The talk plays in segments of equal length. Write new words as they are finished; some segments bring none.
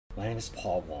My name is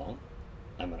Paul Wong.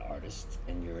 I'm an artist,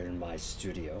 and you're in my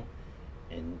studio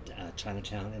in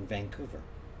Chinatown in Vancouver.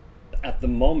 At the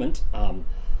moment,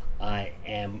 I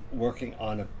am working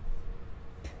on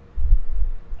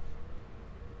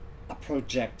a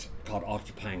project called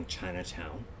Occupying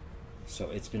Chinatown. So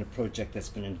it's been a project that's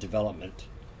been in development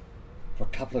for a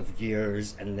couple of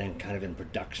years and then kind of in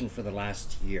production for the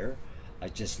last year. I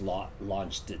just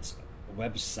launched its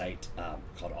website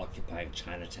called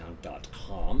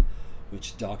occupyingchinatown.com,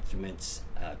 which documents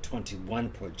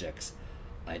 21 projects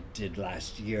I did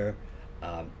last year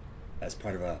as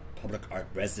part of a public art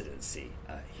residency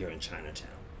here in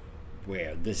Chinatown,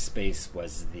 where this space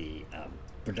was the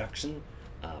production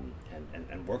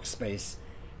and workspace,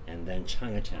 and then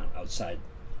Chinatown outside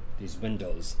these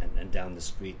windows and down the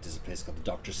street there's a place called the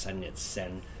Dr. Sun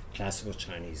Yat-sen Classical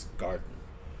Chinese Garden,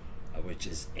 which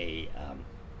is a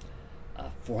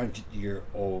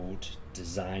 400-year-old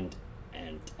designed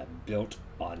and built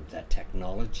on that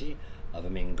technology of a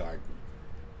main garden,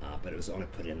 but it was only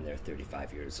put in there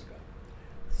 35 years ago.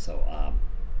 So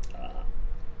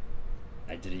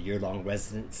I did a year-long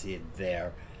residency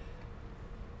there,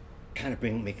 kind of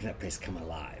making that place come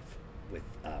alive with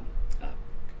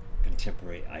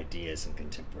contemporary ideas and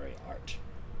contemporary art.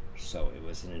 So it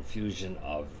was an infusion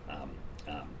of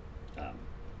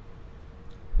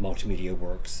multimedia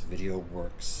works, video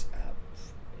works,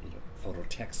 photo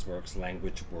text works,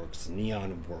 language works,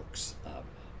 neon works,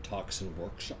 talks and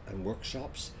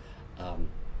workshops,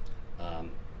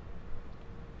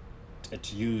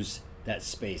 to use that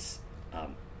space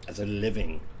as a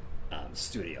living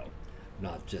studio,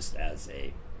 not just as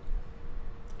a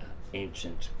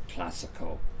ancient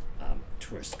classical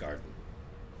tourist garden.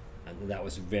 And that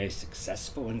was a very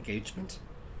successful engagement,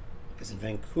 because in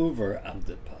Vancouver,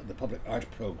 the public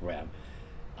art program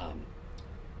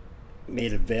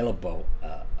made available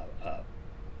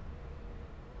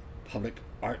public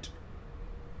art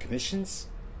commissions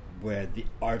where the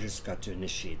artists got to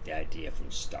initiate the idea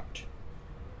from start.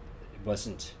 It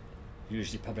wasn't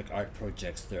usually public art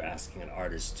projects. They're asking an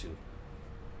artist to,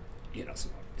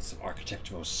 some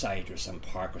architectural site or some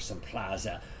park or some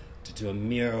plaza to do a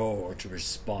mural or to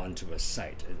respond to a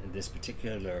site. In this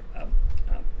particular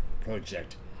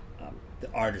project,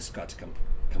 the artist got to come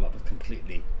up with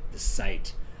completely the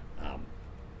site,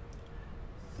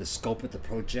 the scope of the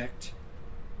project,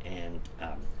 and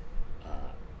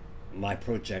my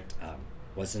project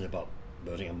wasn't about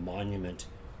building a monument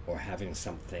or having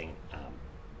something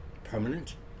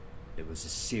permanent. It was a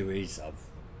series of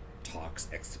talks,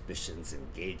 exhibitions,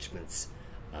 engagements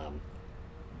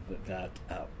that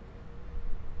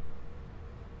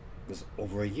was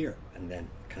over a year and then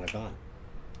kind of gone.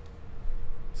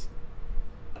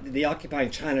 The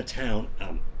Occupying Chinatown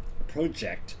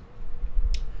project,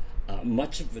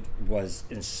 much of it was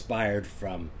inspired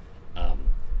from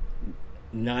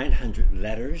 900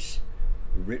 letters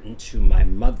written to my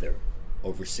mother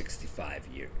over 65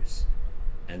 years.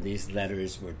 And these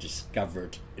letters were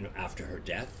discovered, after her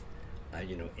death,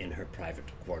 in her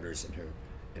private quarters,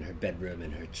 in her bedroom,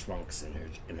 in her trunks,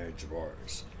 in her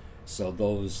drawers. So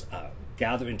those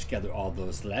gathering together all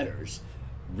those letters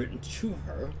written to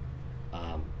her,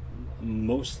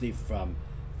 mostly from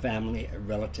family,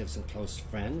 relatives, and close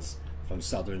friends from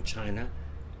southern China,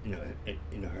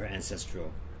 her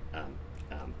ancestral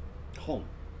home,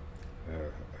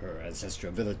 her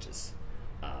ancestral villages,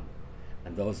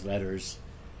 and those letters.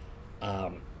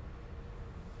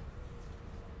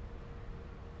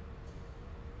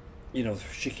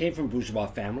 She came from a bourgeois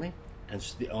family, and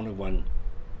she's the only one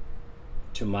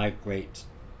to migrate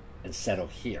and settle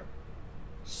here.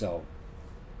 So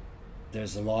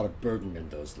there's a lot of burden in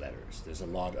those letters. There's a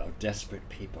lot of desperate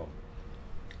people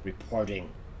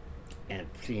reporting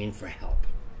and pleading for help.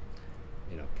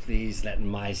 Please let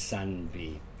my son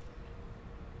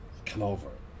come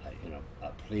over.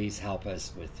 Please help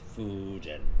us with food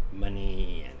and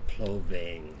money and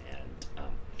clothing,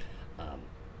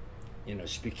 and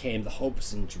she became the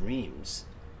hopes and dreams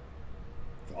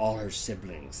for all her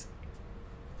siblings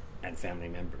and family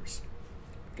members,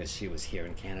 because she was here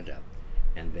in Canada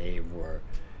and they were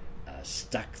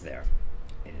stuck there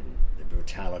in the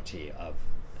brutality of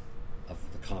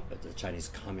the Chinese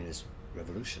Communist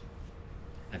Revolution.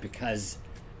 And because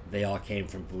they all came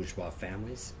from bourgeois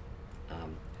families,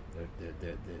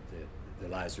 their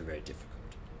lives were very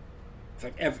difficult. In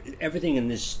fact, everything in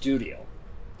this studio,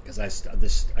 because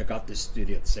I got this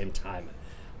studio at the same time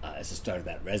as I started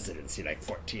that residency like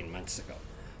 14 months ago.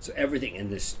 So everything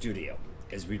in this studio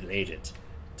is related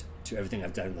to everything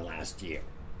I've done in the last year.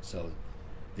 So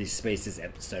these spaces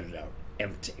started out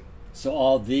empty. So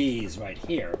all these right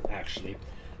here, actually,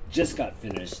 just got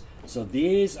finished. So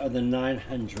these are the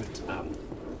 900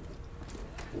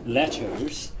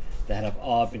 letters that have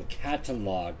all been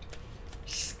cataloged,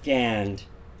 scanned,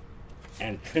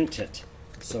 and printed.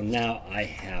 So now I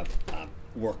have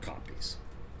work copies.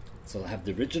 So I have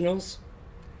the originals,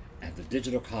 I have the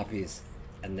digital copies,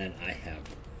 and then I have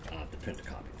the print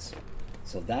copies.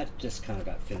 So that just kind of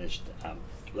got finished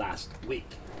last week.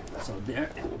 So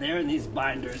there in these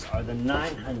binders are the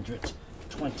 900,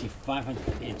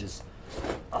 2,500 pages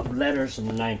of letters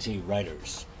from 90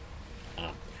 writers.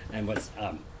 And what's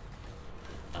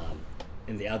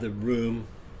in the other room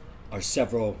are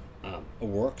several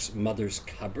works. Mother's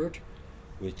Cupboard,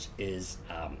 which is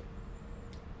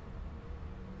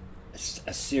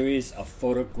a series of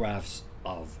photographs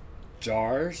of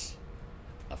jars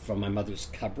from my mother's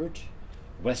cupboard,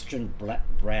 Western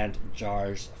brand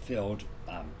jars filled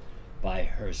by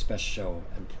her special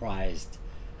and prized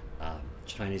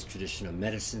Chinese traditional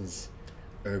medicines,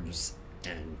 herbs,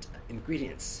 and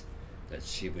ingredients that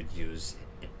she would use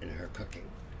in her cooking.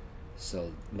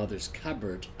 So Mother's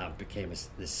Cupboard became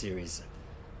this series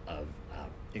of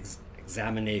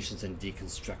examinations and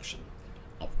deconstruction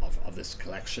of this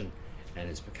collection, and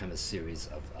it's become a series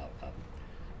of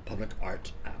public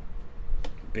art,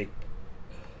 big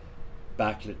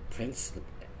backlit prints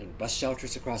in bus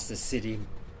shelters across the city,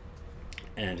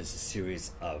 and it's a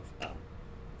series of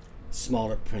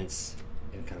smaller prints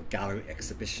in kind of gallery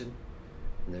exhibition.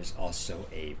 And there's also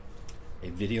a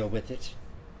video with it,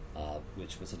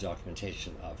 which was a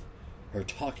documentation of her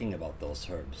talking about those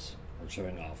herbs and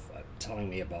showing off, telling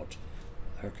me about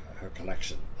her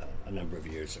collection a number of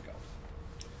years ago.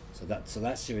 So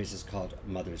that series is called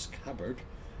Mother's Cupboard.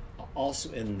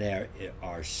 Also in there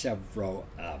are several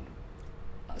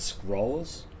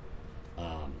scrolls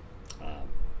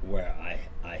where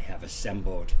I have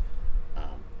assembled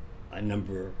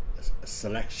a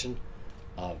selection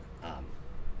of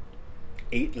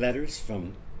 8 letters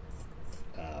from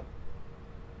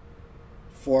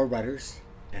 4 writers,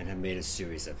 and have made a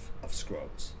series of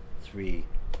scrolls. 3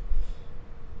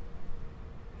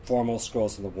 formal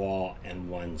scrolls on the wall and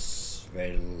one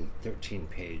very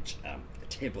 13-page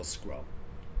table scroll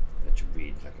that you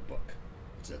read like a book.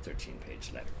 It's a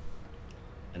 13-page letter.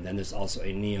 And then there's also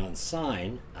a neon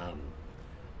sign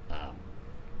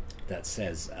that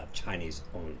says Chinese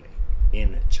only,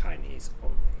 in Chinese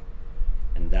only.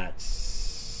 And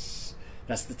that's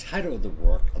the title of the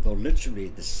work, although literally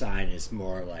the sign is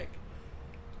more like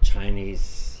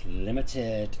Chinese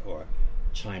limited or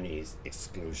Chinese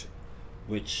exclusion,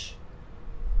 which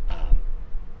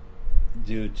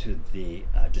due to the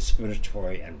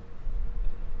discriminatory and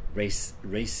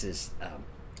racist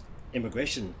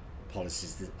immigration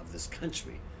policies of this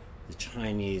country, the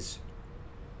Chinese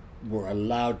were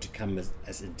allowed to come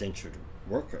as indentured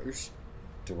workers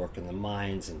to work in the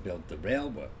mines and build the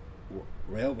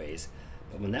railways.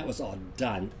 But when that was all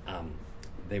done,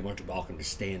 they weren't welcome to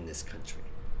stay in this country,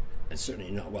 and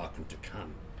certainly not welcome to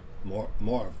come. More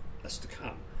of us to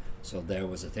come. So there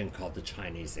was a thing called the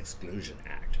Chinese Exclusion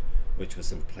Act, which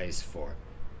was in place for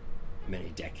many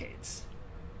decades.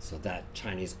 So that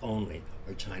Chinese only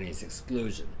or Chinese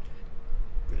exclusion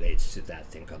relates to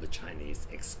that thing called the Chinese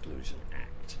Exclusion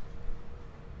Act,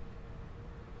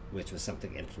 which was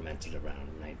something implemented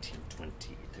around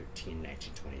 1913,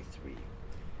 1923,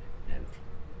 and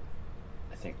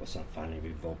I think was finally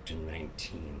revoked in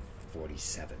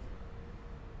 1947.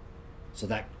 So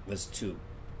that was to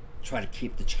try to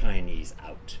keep the Chinese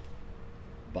out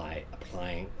by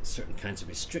applying certain kinds of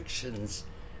restrictions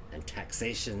and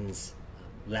taxations,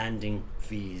 landing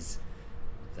fees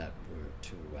that were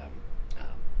to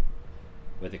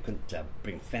where they couldn't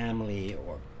bring family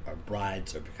or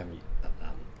brides or become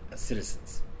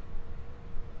citizens.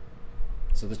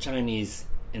 So the Chinese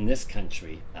in this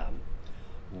country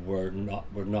were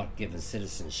not given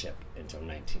citizenship until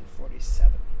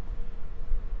 1947.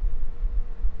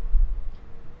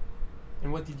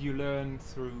 And what did you learn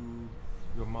through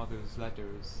your mother's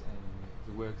letters and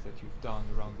the work that you've done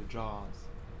around the jars?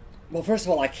 Well, first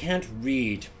of all, I can't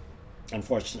read,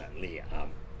 unfortunately.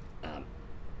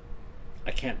 I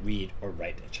can't read or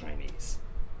write Chinese.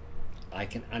 I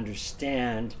can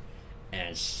understand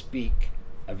and speak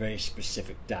a very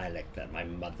specific dialect that my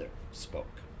mother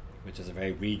spoke, which is a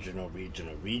very regional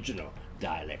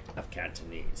dialect of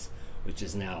Cantonese, which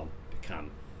has now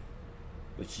become,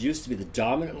 which used to be the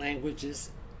dominant language in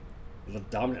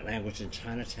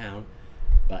Chinatown,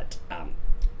 but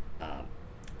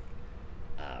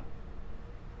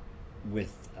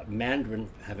with Mandarin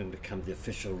having become the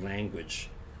official language,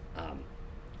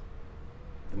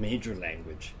 the major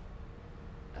language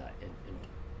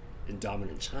in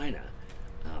dominant China,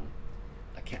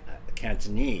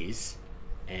 Cantonese,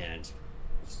 and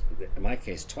in my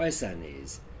case,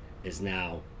 Toisanese, is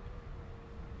now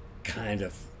kind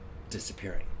of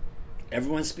disappearing.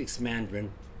 Everyone speaks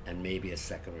Mandarin and maybe a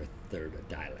second or third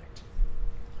dialect.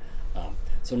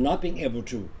 So not being able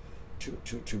to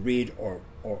read or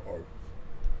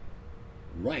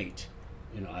write,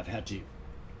 I've had to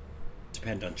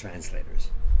depend on translators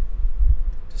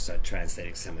to start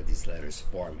translating some of these letters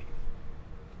for me.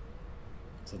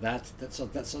 So that's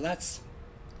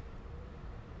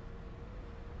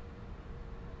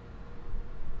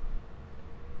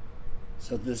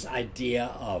this idea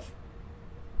of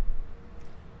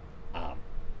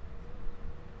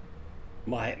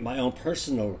my own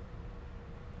personal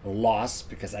loss,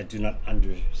 because I do not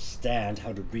understand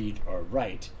how to read or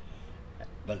write,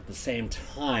 but at the same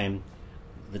time,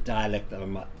 the dialect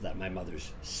that my mother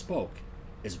spoke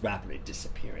is rapidly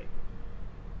disappearing.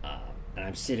 And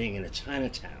I'm sitting in a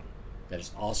Chinatown that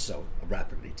is also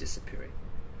rapidly disappearing,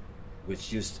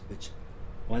 which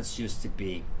once used to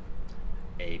be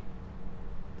the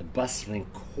bustling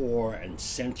core and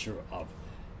center of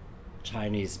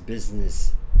Chinese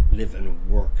business, live and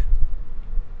work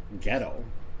ghetto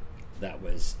that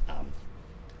was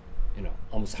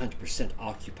almost 100%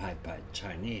 occupied by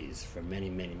Chinese for many,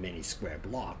 many, many square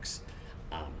blocks,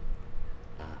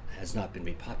 has not been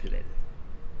repopulated.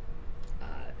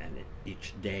 And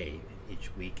each day, each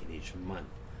week, and each month,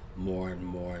 more and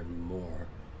more and more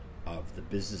of the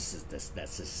businesses that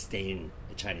sustain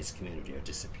the Chinese community are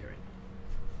disappearing.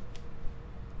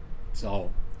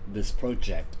 So this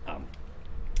project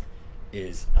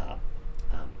is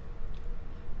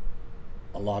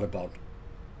a lot about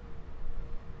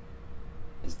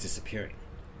is disappearing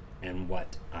and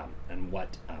what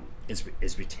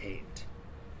is retained.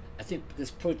 I think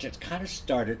this project kind of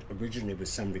started originally with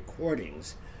some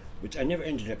recordings, which I never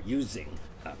ended up using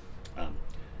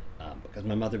because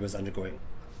my mother was undergoing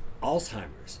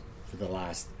Alzheimer's for the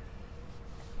last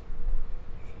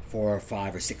 4 or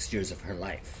 5 or 6 years of her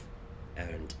life,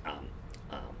 and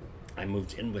I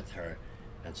moved in with her,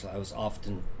 and so I was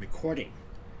often recording,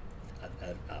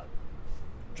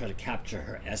 trying to capture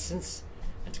her essence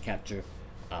and to capture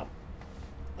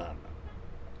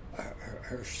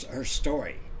her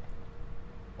story,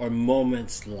 or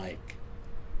moments like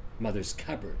Mother's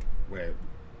Cupboard, where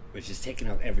she's taking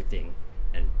out everything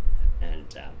and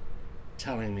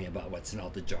telling me about what's in all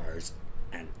the jars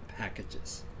and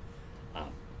packages.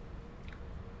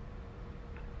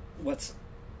 What's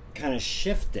kind of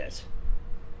shifted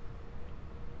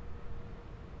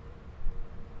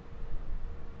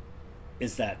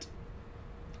is that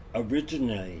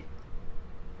originally,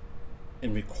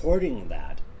 in recording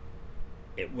that,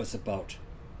 it was about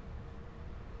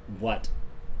what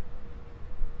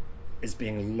is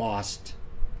being lost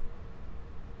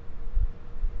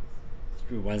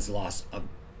through one's loss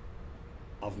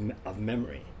of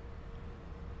memory.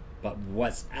 But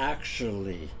what's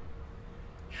actually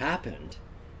happened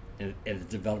in the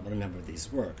development of a number of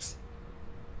these works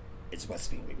is what's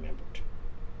being remembered.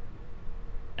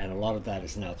 And a lot of that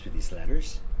is now through these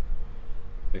letters,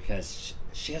 because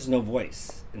she has no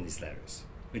voice in these letters.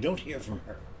 We don't hear from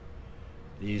her.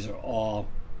 These are all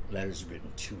letters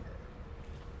written to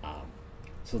her.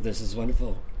 So there's this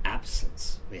wonderful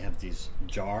absence. We have these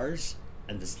jars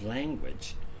and this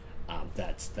language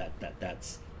that's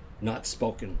not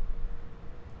spoken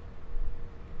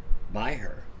by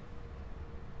her,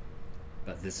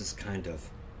 but this is kind of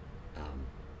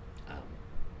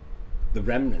the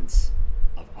remnants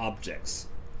of objects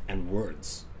and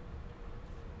words.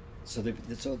 So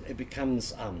it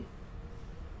becomes. And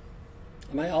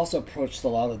I also approached a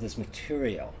lot of this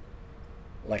material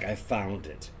like I found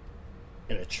it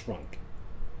in a trunk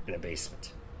in a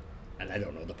basement, and I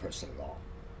don't know the person at all.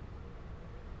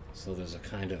 So there's a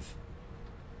kind of.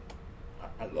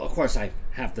 Of course, I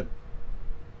have the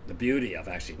beauty of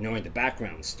actually knowing the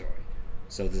background story.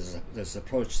 So there's an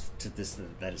approach to this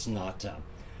that is not.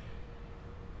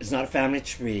 It's not a family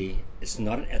tree. It's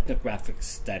not an ethnographic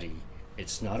study.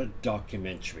 It's not a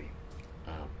documentary.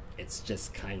 It's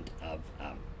just kind of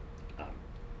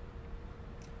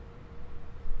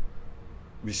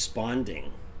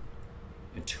responding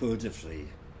intuitively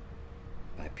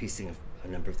by piecing a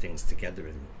number of things together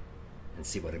and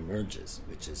see what emerges,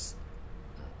 which is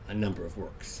a number of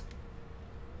works.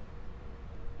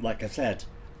 Like I said,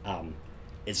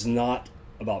 it's not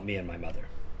about me and my mother.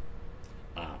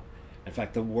 In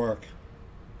fact, the work,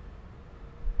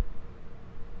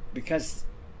 because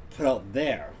put out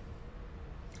there,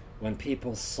 when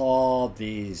people saw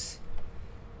these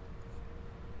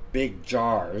big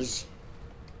jars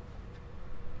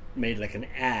made like an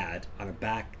ad on a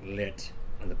backlit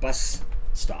on the bus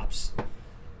stops,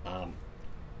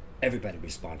 everybody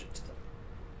responded to them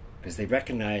because they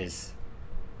recognize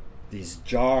these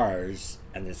jars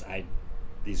and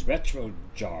these retro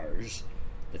jars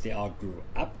that they all grew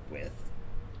up with,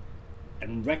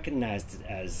 and recognized it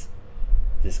as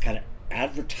this kind of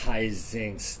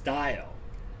advertising style,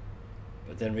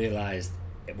 but then realized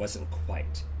it wasn't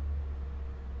quite.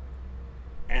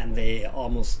 And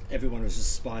everyone was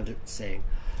responded saying,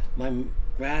 my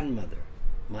grandmother,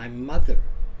 my mother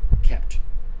kept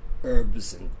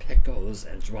herbs and pickles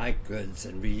and dry goods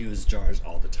and reused jars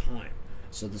all the time.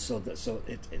 So it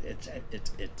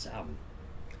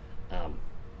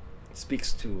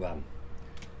speaks to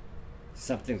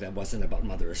something that wasn't about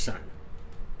mother or son.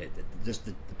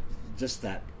 Just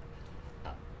that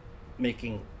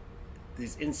making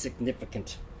these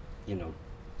insignificant,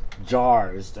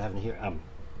 jars to have in here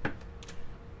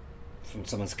from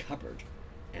someone's cupboard,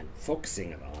 and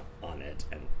focusing on it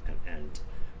and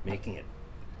making it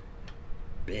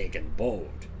big and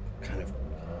bold, kind of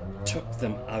took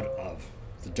them out of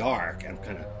the dark and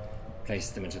kind of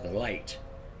placed them into the light,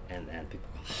 and people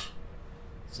go, ah.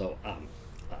 So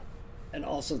and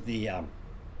also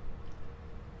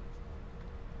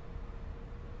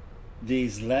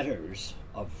these letters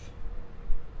of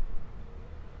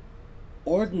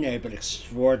ordinary but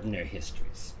extraordinary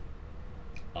histories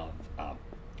of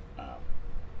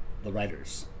the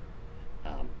writers,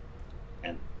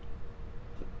 and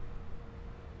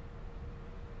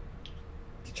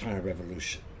the China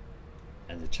Revolution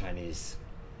and the Chinese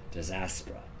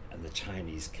diaspora and the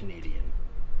Chinese Canadian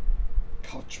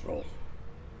cultural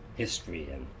history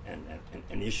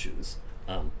and issues.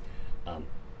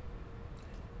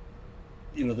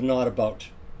 They're not about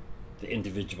the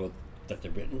individual that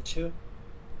they're written to.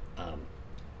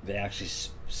 They actually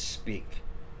speak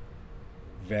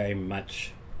very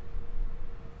much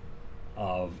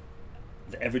of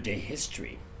the everyday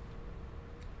history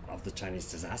of the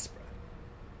Chinese diaspora,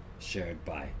 shared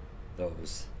by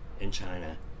those in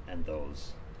China and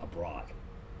those abroad.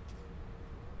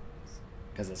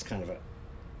 Because it's kind of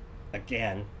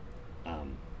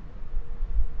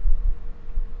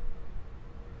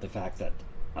the fact that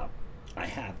I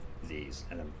have these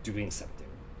and I'm doing something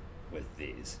with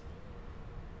these,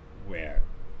 where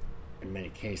in many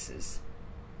cases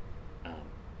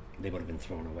they would have been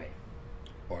thrown away,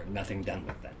 or nothing done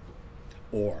with them,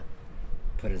 or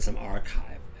put in some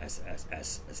archive as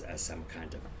some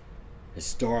kind of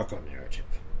historical narrative.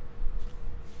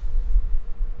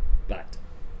 But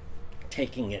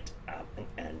taking it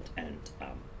and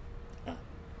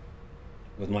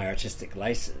with my artistic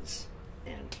license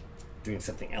and doing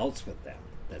something else with them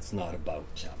that's not about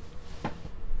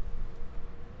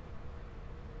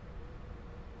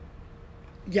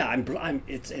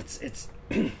it's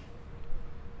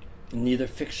neither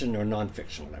fiction nor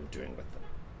nonfiction what I'm doing with them.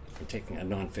 I'm taking a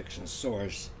nonfiction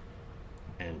source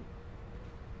and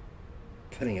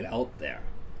putting it out there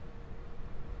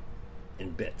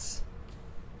in bits.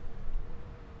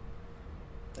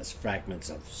 That's fragments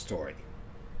of story.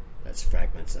 That's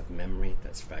fragments of memory.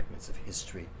 That's fragments of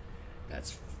history.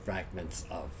 That's fragments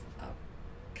of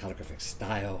calligraphic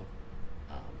style,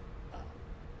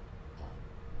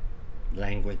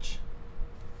 language.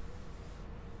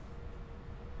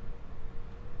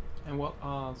 And what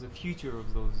are the future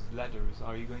of those letters?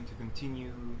 Are you going to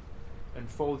continue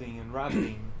unfolding,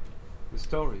 unraveling the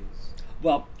stories?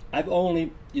 Well, I've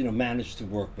only, managed to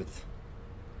work with,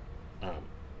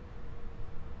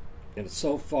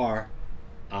 so far,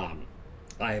 I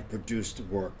have produced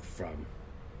work from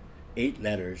 8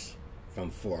 letters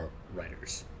from 4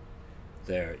 writers.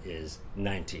 There is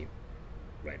 90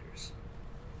 writers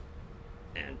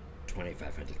and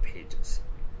 2,500 pages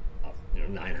of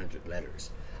 900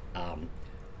 letters.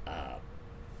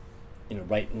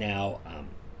 Right now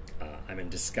I'm in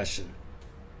discussion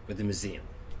with the museum.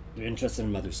 They're interested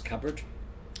in Mother's Cupboard.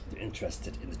 They're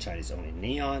interested in the Chinese-only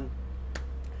neon.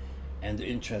 And they're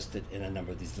interested in a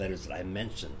number of these letters that I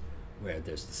mentioned, where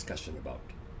there's discussion about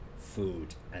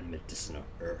food and medicinal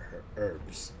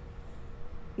herbs.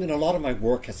 A lot of my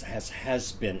work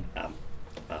has been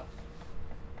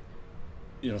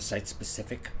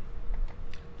site-specific.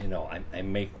 I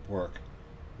make work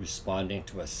responding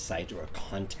to a site or a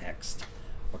context,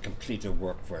 or complete a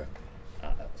work for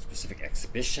a specific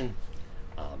exhibition.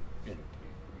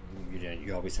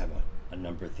 You always have a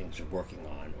number of things you're working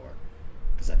on, or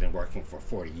because I've been working for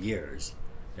 40 years,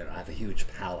 I have a huge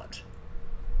palette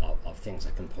of things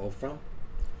I can pull from.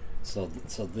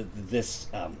 This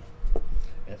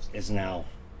is now,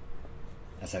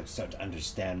 as I've started to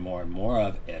understand more and more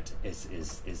of it,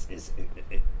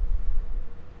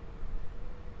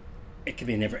 it can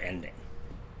be never ending,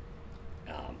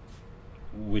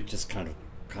 which is kind of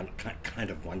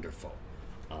wonderful.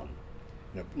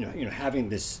 Having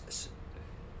this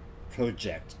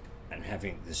project and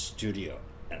having this studio,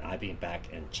 and I being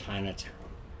back in Chinatown.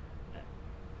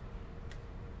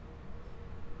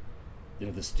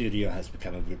 The studio has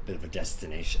become a bit of a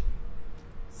destination.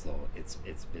 So it's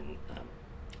been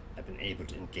I've been able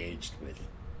to engage with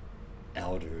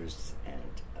elders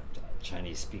and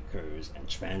Chinese speakers and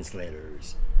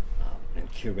translators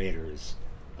and curators,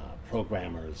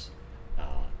 programmers.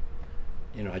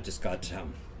 I just got I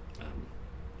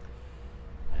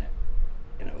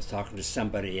was talking to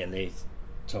somebody, and they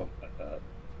told I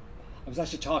was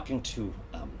actually talking to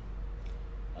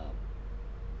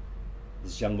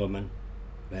this young woman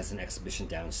who has an exhibition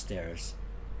downstairs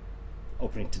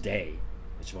opening today,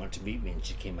 and she wanted to meet me, and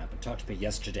she came up and talked to me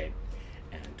yesterday,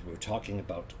 and we were talking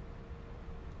about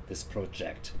this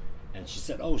project, and she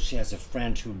said, oh, she has a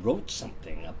friend who wrote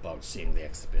something about seeing the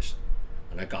exhibition,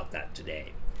 and I got that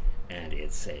today, and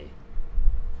it's a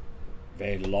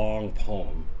very long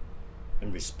poem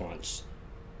in response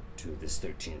to this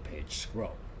 13-page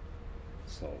scroll.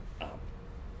 So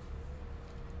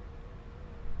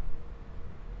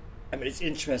it's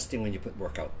interesting when you put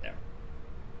work out there,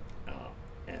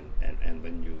 and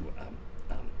when you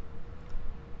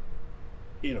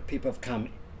people have come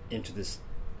into this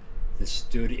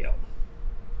studio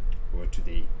or to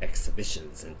the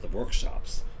exhibitions and the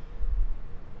workshops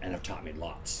and have taught me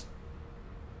lots,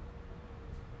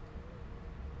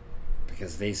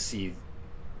 because they see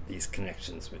these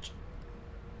connections which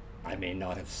I may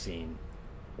not have seen,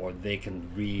 or they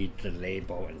can read the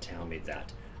label and tell me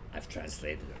that I've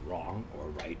translated it wrong or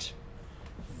right,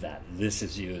 that this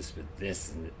is used with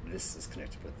this and this is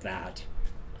connected with that.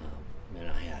 And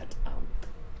I had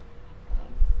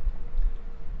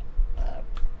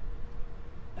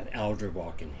an elder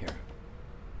walk in here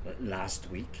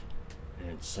last week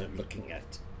and started looking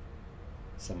at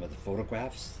some of the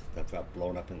photographs that got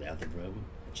blown up in the other room,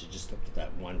 and she just looked at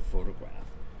that one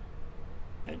photograph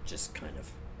and just kind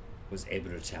of was able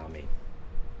to tell me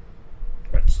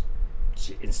what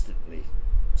she instantly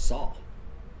saw,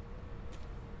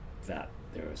 that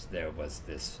there was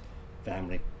this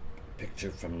family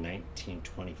picture from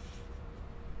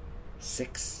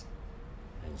 1926,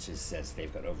 and she says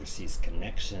they've got overseas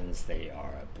connections. They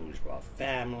are a bourgeois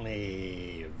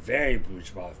family, a very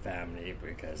bourgeois family,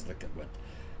 because look at what,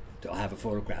 to have a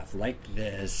photograph like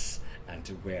this and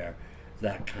to wear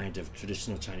that kind of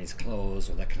traditional Chinese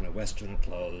clothes or that kind of Western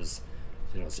clothes,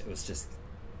 it was just,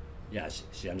 yeah,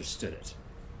 she understood it,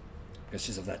 because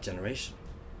she's of that generation.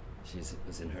 She was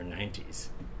in her 90s,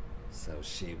 so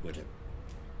she would have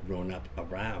grown up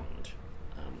around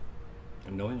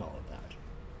and knowing all of that.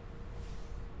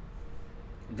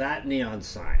 That neon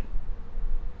sign,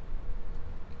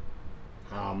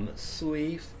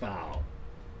 Sgsmåfal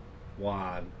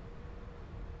Wa,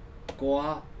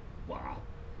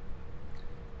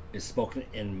 is spoken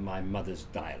in my mother's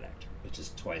dialect, which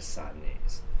is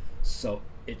Tsleil-Waututh. So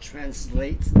it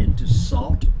translates into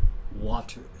salt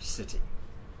water city.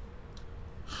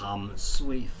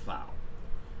 Småfal.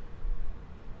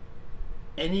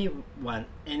 Anyone,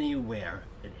 anywhere,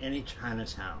 in any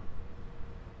Chinatown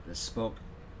that spoke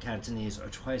Cantonese or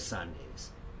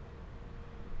Tsleil-Waututh,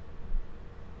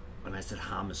 when I said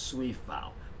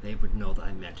Småfal, they would know that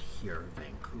I meant here,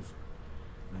 Vancouver.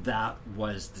 That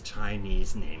was the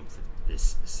Chinese name for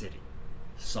this city,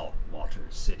 saltwater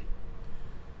city.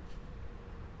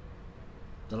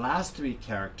 The last three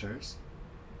characters,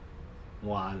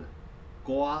 one,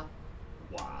 Goa,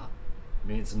 Wa,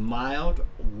 means mild,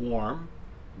 warm.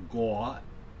 Goa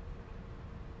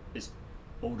is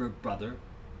older brother,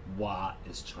 Wa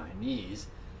is Chinese.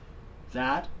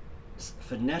 That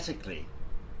phonetically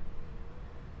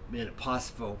made it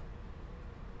possible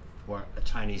for a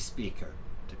Chinese speaker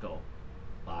to go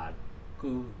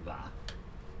Vancouver,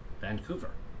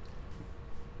 Vancouver.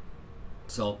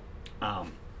 So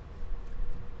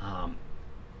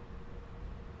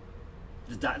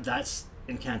that's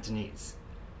in Cantonese,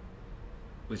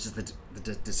 which is the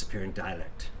disappearing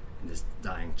dialect in this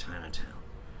dying Chinatown.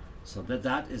 So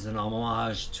that is an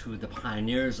homage to the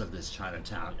pioneers of this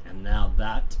Chinatown, and now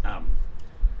that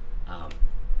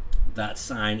that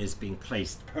sign is being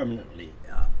placed permanently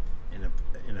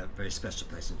in a very special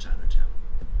place in Chinatown.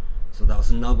 So that was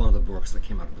another one of the works that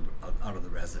came out of the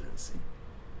residency,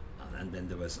 and then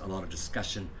there was a lot of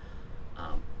discussion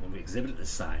when we exhibited the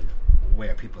sign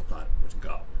where people thought it would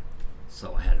go.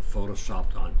 So I had it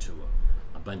photoshopped onto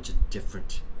a bunch of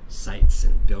different sites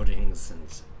and buildings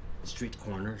and street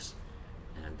corners,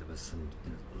 and there was some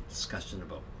discussion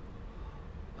about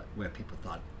what where people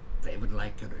thought they would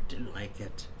like it or didn't like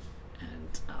it,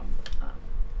 and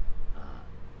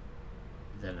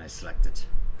then I selected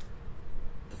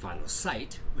the final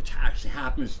site, which actually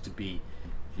happens to be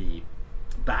the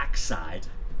backside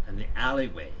and the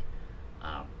alleyway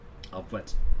of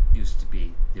what used to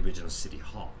be the original City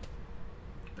Hall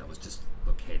that was just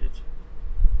located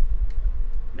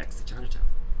next to Chinatown.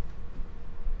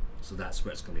 So that's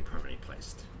where it's going to be permanently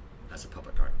placed as a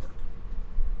public artwork.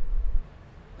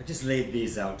 I just laid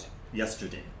these out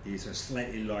yesterday. These are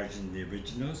slightly larger than the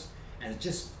originals, and it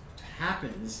just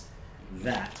happens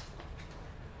that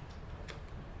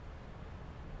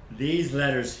these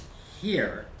letters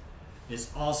here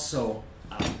is also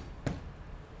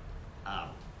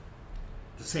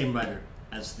the same letter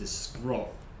as this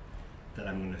scroll that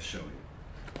I'm going to show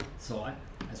you. So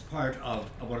as part of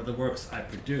one of the works I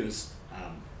produced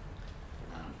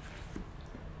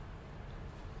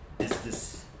is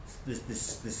this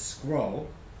scroll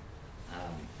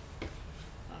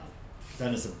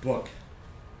done as a book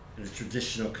in the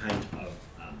traditional kind of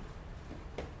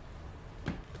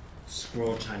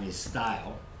scroll Chinese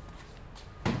style,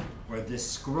 where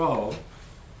this scroll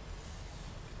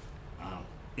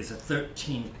is a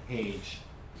 13-page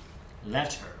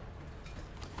letter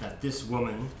that this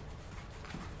woman,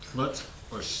 Tsleil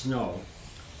or Snow,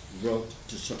 wrote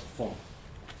to Sgsmåk.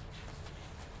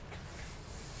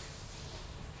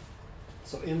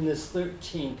 So in this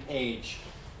 13-page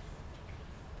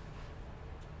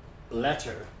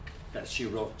letter that she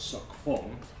wrote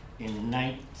Sgsmåk in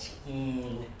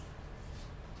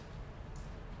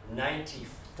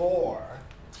 1994,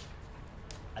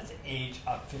 at the age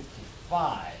of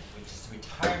 55, which is the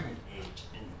retirement age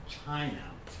in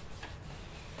China,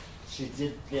 she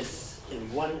did this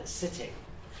in one sitting,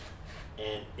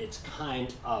 and it's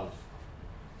kind of,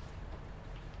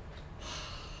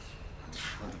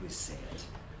 how do we say it?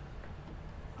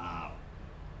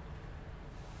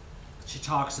 She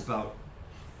talks about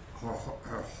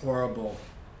her horrible,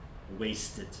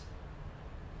 wasted,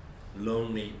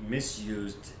 lonely,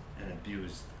 misused, and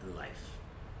abused life,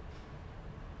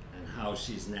 and how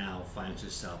she's now finds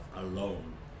herself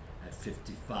alone at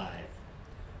 55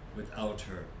 without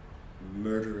her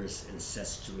murderous,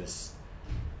 incestuous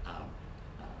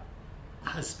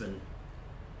husband,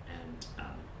 and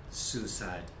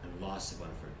suicide and loss of one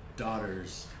of her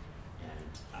daughters,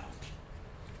 and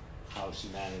how she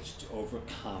managed to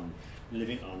overcome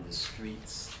living on the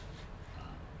streets,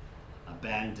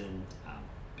 abandoned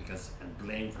and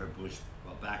blamed for her bourgeois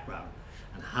background,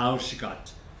 and how she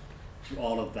got through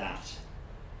all of that,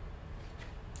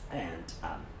 and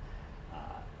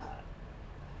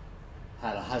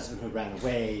had a husband who ran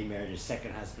away, married her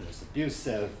second husband who was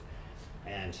abusive,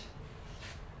 and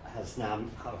has now,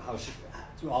 how she,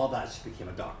 through all that, she became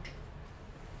a doctor.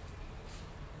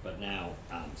 But now,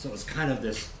 so it was kind of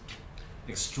this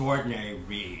extraordinary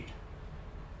read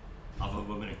of a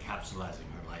woman encapsulating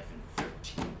her life in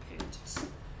 13 pages.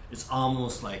 It's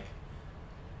almost like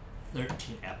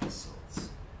 13 episodes.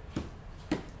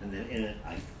 And then in it,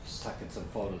 I stuck in some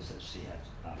photos that she had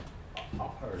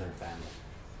of her and her family.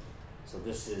 So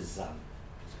this is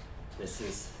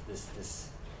this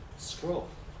scroll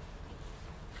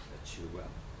that you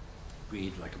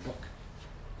read like a book,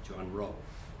 that you unroll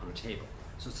on a table.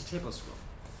 So it's a table scroll.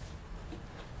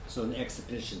 So in the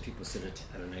exhibition, people sit at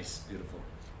a nice, beautiful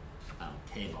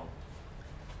table,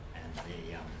 and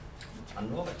they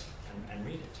unroll it and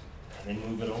read it, and they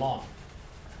move it along.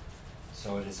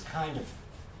 So it is kind of,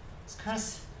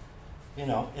 you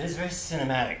know, it is very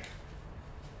cinematic,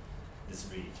 this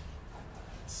read.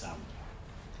 It's,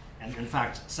 and in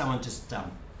fact, someone just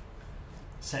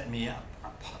sent me a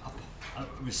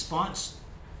response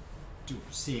to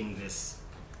seeing this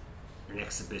in an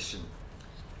exhibition,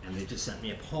 and they just sent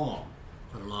me a poem,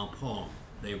 quite a long poem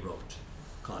they wrote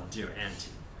called Dear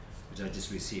Auntie, which I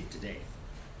just received today.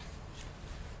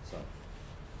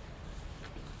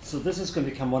 So this is going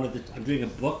to become one of the, I'm doing a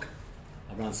book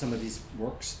around some of these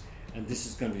works, and this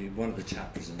is going to be one of the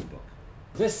chapters in the book.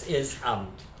 This is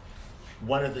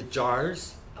one of the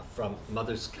jars from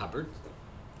Mother's cupboard,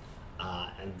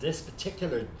 and this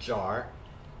particular jar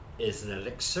is an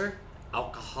elixir,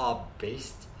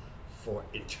 alcohol-based, for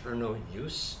internal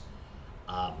use.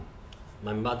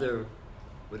 My mother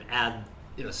would add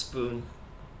a spoonful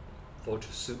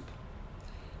to soup,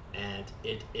 and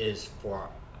it is for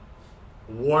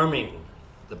warming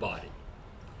the body.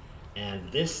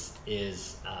 And this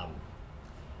is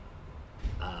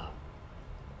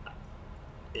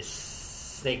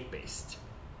snake-based.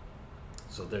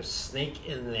 So there's snake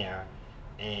in there,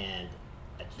 and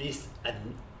at least a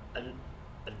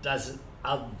dozen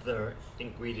other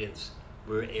ingredients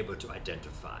we were able to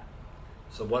identify.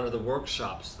 So one of the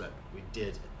workshops that we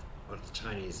did at one of the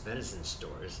Chinese medicine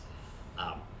stores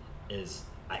is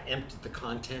I emptied the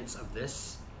contents of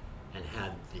this and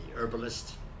had the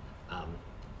herbalist,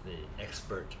 the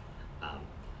expert,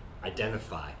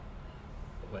 identify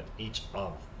what each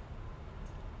of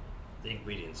the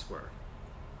ingredients were.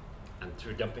 And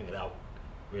through dumping it out,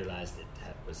 realized it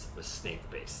was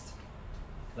snake-based.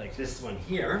 Like this one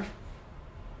here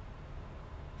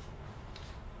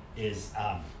is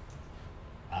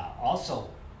also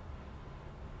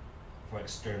for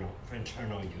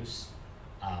internal use,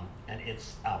 and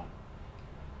it's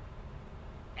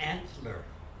antler,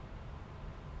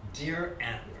 deer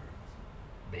antler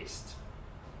based,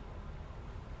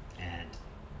 and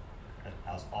it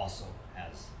also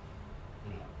has,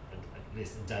 at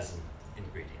least a dozen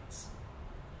ingredients.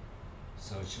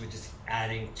 So she was just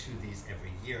adding to these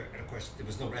every year, and of course there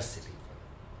was no recipe for them.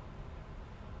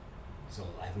 So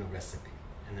I have no recipe.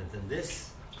 And then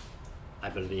this, I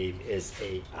believe, is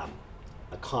a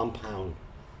compound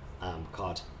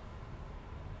called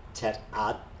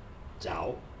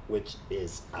ataʔڵ, which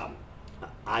is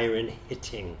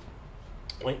iron-hitting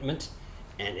ointment,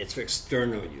 and it's for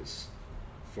external use,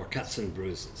 for cuts and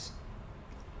bruises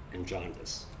and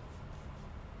jaundice.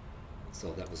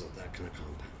 So that was that kind of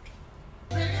compound.